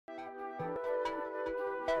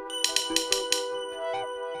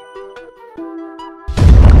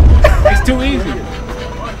It's too easy.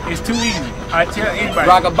 It's too easy. I tell anybody.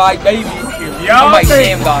 Rock a bike, baby. If y'all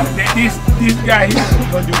think that this guy here is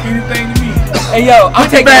gonna do anything to me. Hey yo, I'm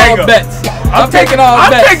taking all bets. I'm taking all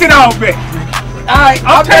bets. I'm taking all bets. Alright,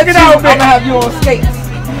 I'm taking all bets. I'm gonna have you on skates.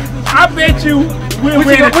 I bet you we'll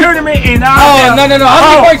win the tournament and I'll no.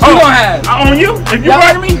 How many points you gonna have? On you? If you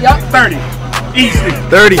run me? 30. Easily.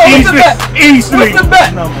 30. So Easily. What's the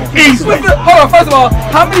bet? Easily. Hold on, first of all,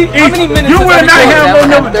 how many minutes? You will not have no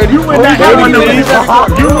number. You will not have no number.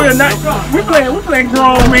 You will not. We playing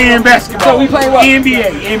grown man basketball. So we playing what?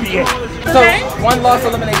 NBA. So one loss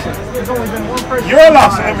elimination. Your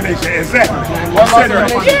loss elimination, exactly. One loss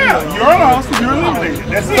elimination? Yeah, your loss, you're eliminated.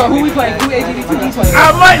 That's it. So who we playing? Who AGBtv playing?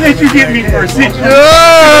 I might let you get me first. Real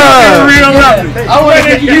lovely. I want to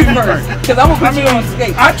get you first because I'm gonna put you on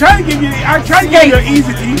skates. I try to give you an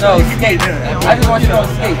easy team. No, skates. I just want you on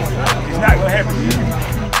skates. It's not gonna happen to you.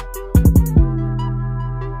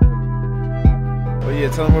 Well, yeah,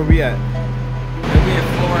 tell them where we at. We in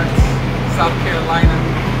Florence, South Carolina.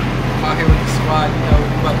 I'm out here with the squad, you know,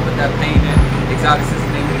 we about to put that paint in. Exotics is the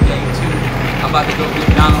name of the game too. I'm about to go get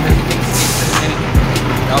down on this big skates in a minute.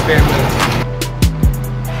 Y'all bear with us.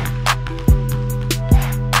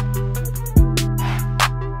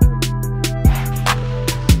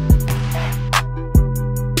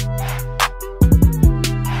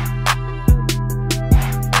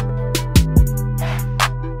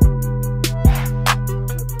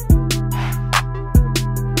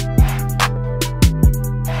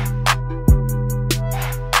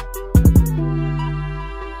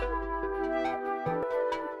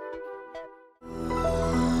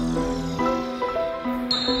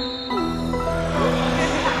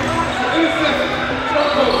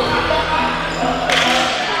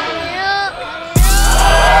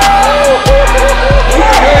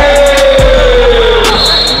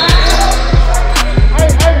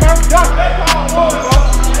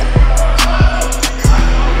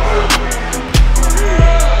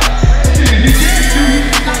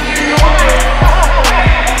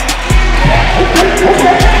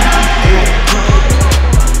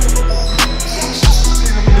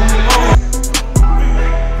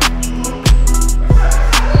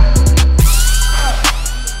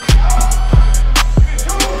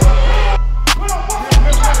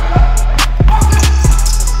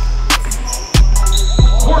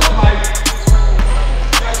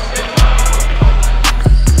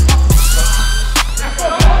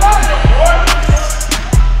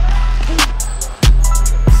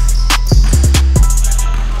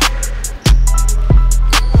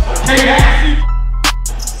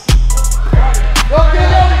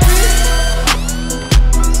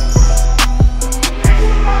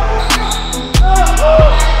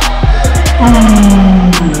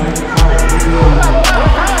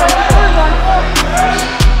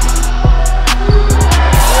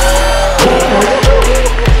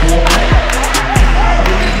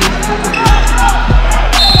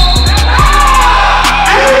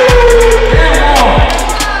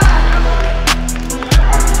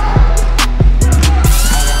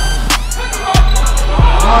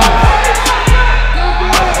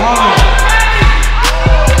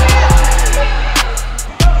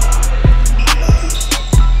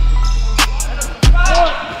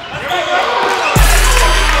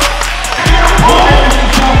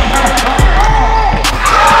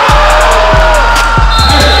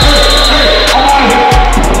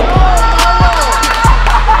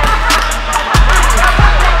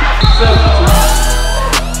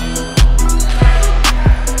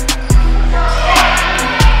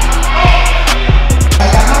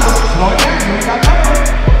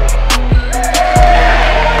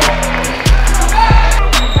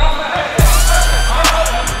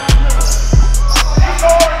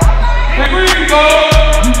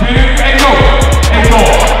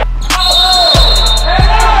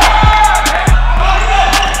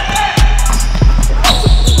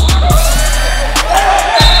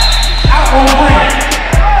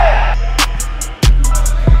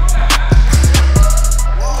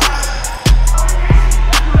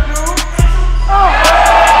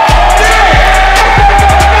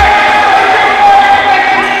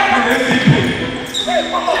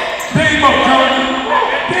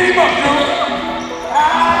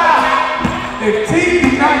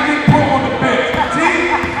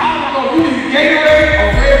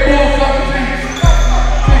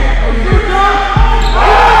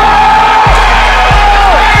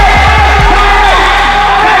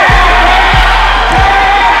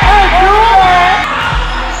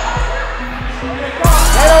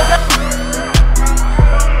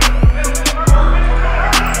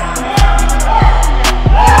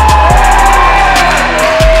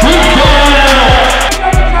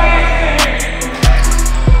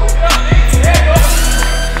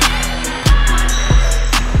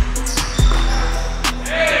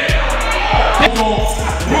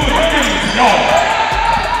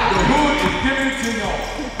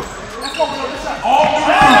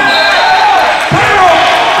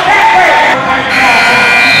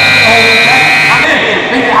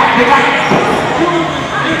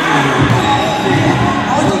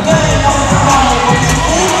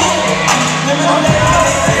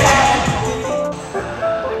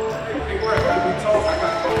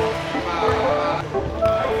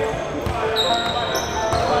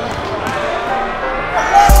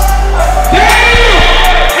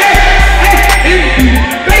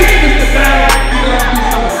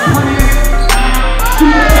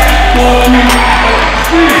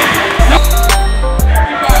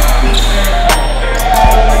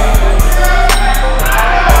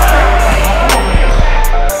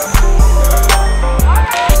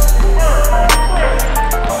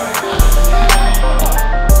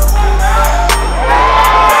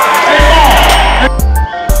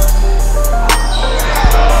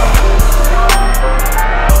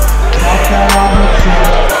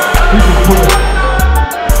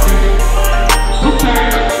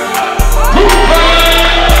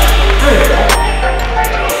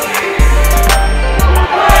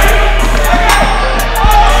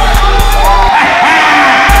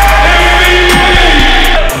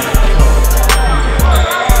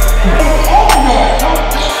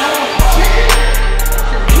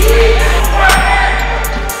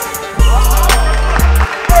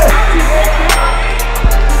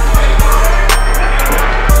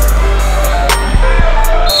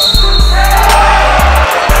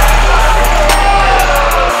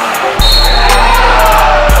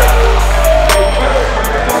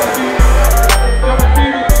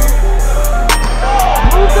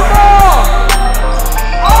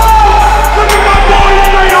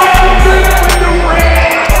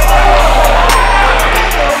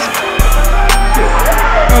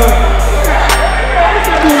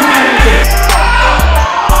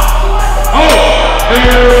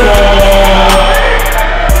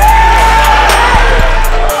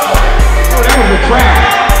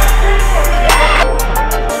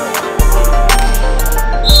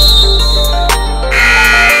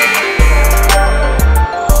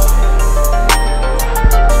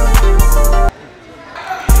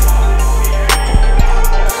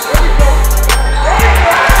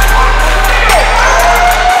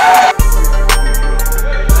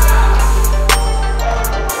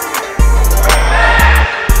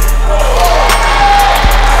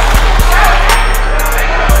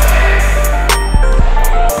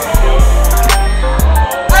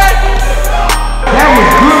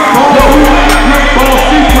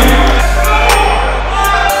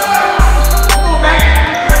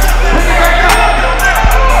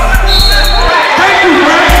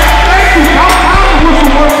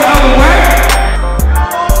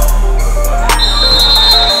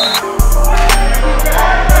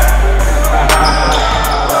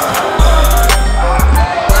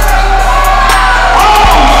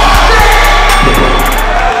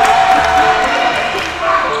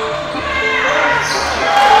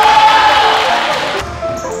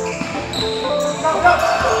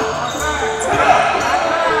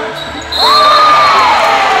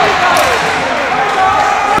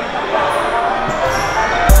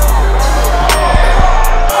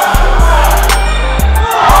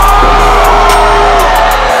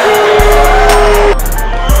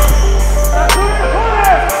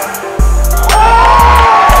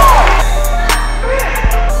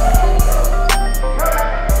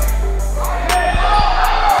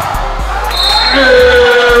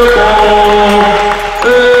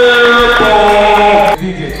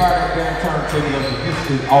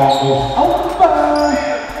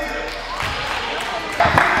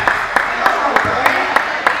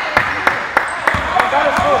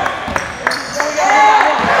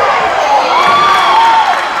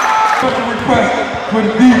 for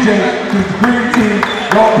the DJ, because the green team,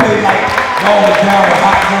 y'all play like y'all was down with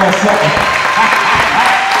hot girl summer.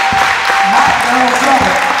 Hot girl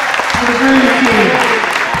summer for the green team.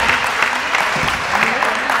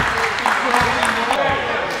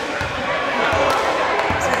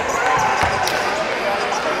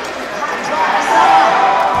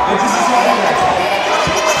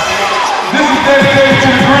 This is dedicated to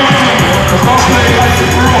the green team, because y'all play like the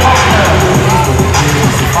real hot girl.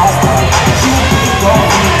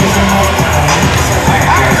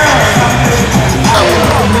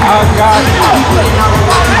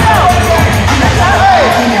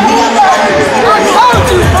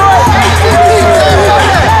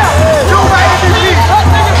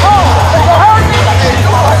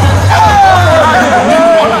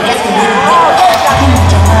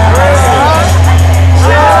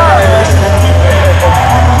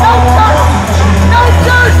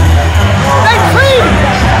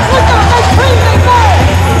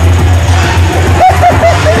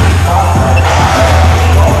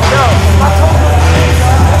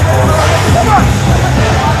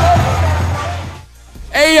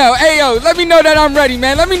 Hey yo, let me know that I'm ready,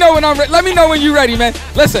 man. Let me know when I'm ready. Let me know when you ready, man.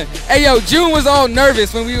 Listen, hey yo, June was all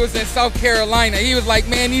nervous when we was in South Carolina. He was like,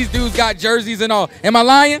 man, these dudes got jerseys and all. Am I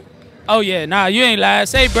lying? Oh yeah, nah, you ain't lying.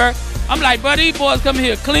 Say, bro, I'm like, bro, these boys coming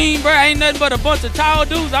here clean, bro. Ain't nothing but a bunch of tall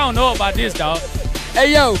dudes. I don't know about this, dog.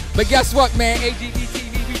 Hey yo, but guess what, man?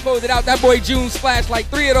 AGBtv, we pulled it out. That boy June splashed like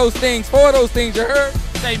 3 of those things, 4 of those things. You heard?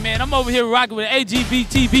 Say, man, I'm over here rocking with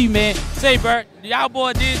AGBtv, man. Say, bro, y'all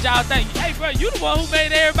boy did y'all thing. Hey, bro, you the one who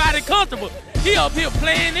made everybody comfortable. He up here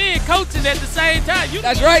playing in, coaching at the same time. You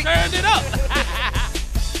That's right. Turned it up.